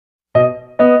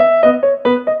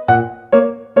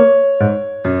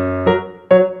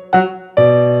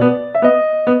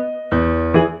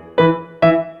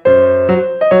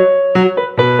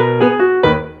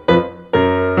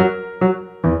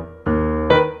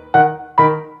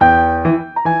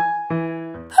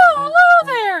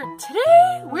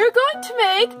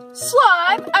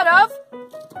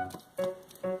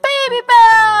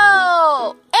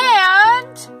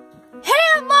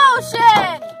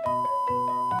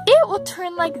it will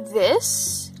turn like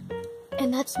this.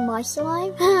 And that's my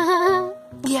slime?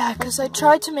 Yeah, because I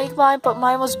tried to make mine, but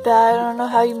mine was bad. I don't know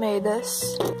how you made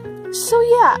this. So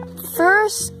yeah,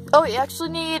 first, oh, you actually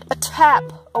need a tap,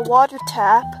 a water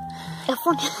tap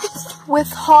with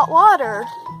hot water.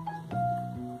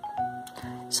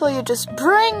 So you just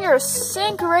bring your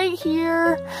sink right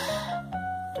here.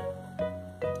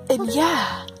 And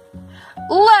yeah,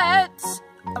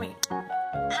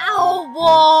 Ow,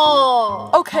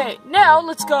 whoa! Okay, now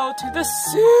let's go to the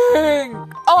sink.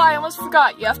 Oh, I almost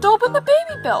forgot. You have to open the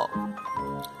Babybel.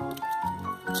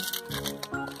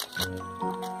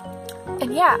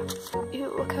 And yeah,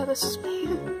 look how this is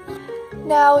made.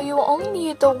 Now you will only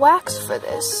need the wax for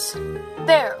this.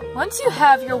 There, once you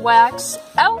have your wax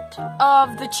out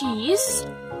of the cheese,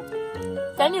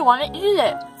 then you want to eat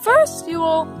it. First, you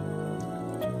will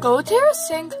go to your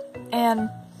sink and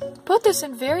put this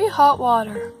in very hot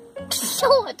water.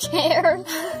 So much hair.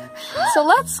 So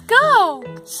let's go.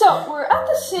 So we're at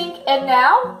the sink, and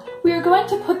now we are going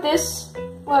to put this,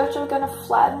 we're actually going to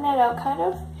flatten it out kind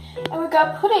of, and we're going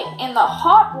to put it in the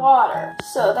hot water.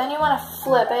 So then you want to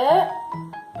flip it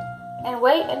and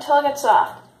wait until it gets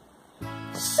soft.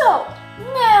 So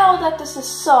now that this is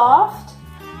soft,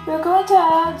 we're going to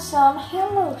add some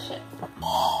hand lotion,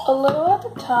 a little at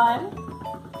a time,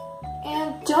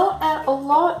 and don't add a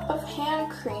lot of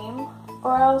hand cream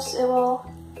or else it will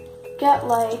get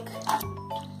like,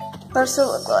 Or so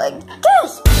look like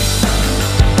this.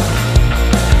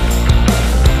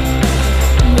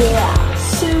 yeah,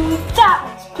 so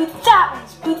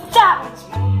that one's.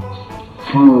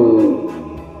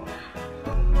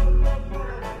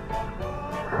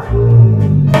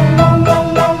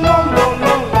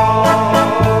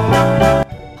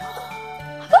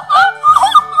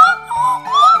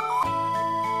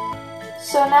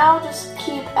 So now just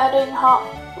keep adding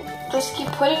just keep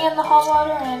putting in the hot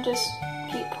water and just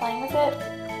keep playing with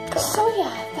it. So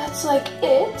yeah, that's like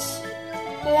it.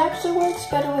 It actually works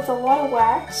better with a lot of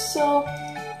wax, so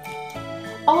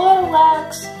a lot of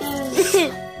wax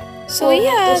is... So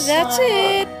yeah, that's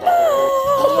it.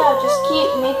 Yeah, just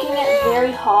keep making it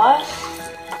very hot.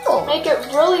 Make it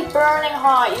really burning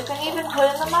hot. You can even put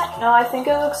it in the no, I think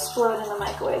it'll explode in the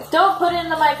microwave. Don't put it in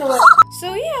the microwave.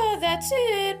 So yeah, that's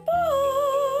it. Bye.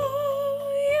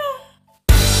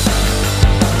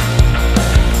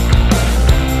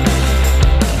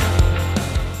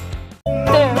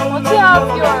 There, once you have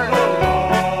your